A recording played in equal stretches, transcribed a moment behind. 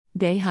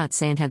Day hot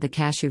sand had the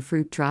cashew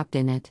fruit dropped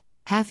in it,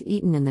 half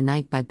eaten in the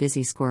night by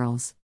busy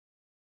squirrels.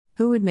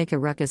 Who would make a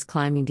ruckus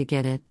climbing to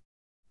get it?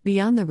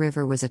 Beyond the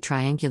river was a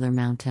triangular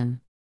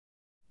mountain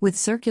with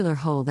circular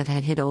hole that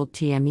had hid old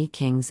TME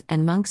kings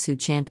and monks who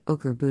chant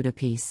Ochre Buddha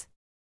peace.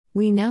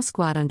 We now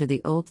squat under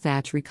the old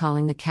thatch,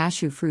 recalling the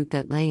cashew fruit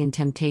that lay in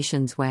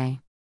temptation's way.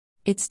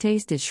 Its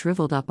taste is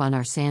shriveled up on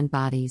our sand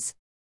bodies.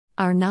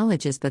 Our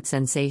knowledge is but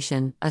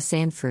sensation, a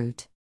sand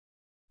fruit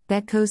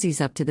that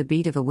cozies up to the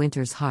beat of a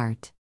winter's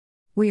heart.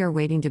 We are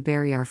waiting to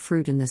bury our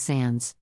fruit in the sands.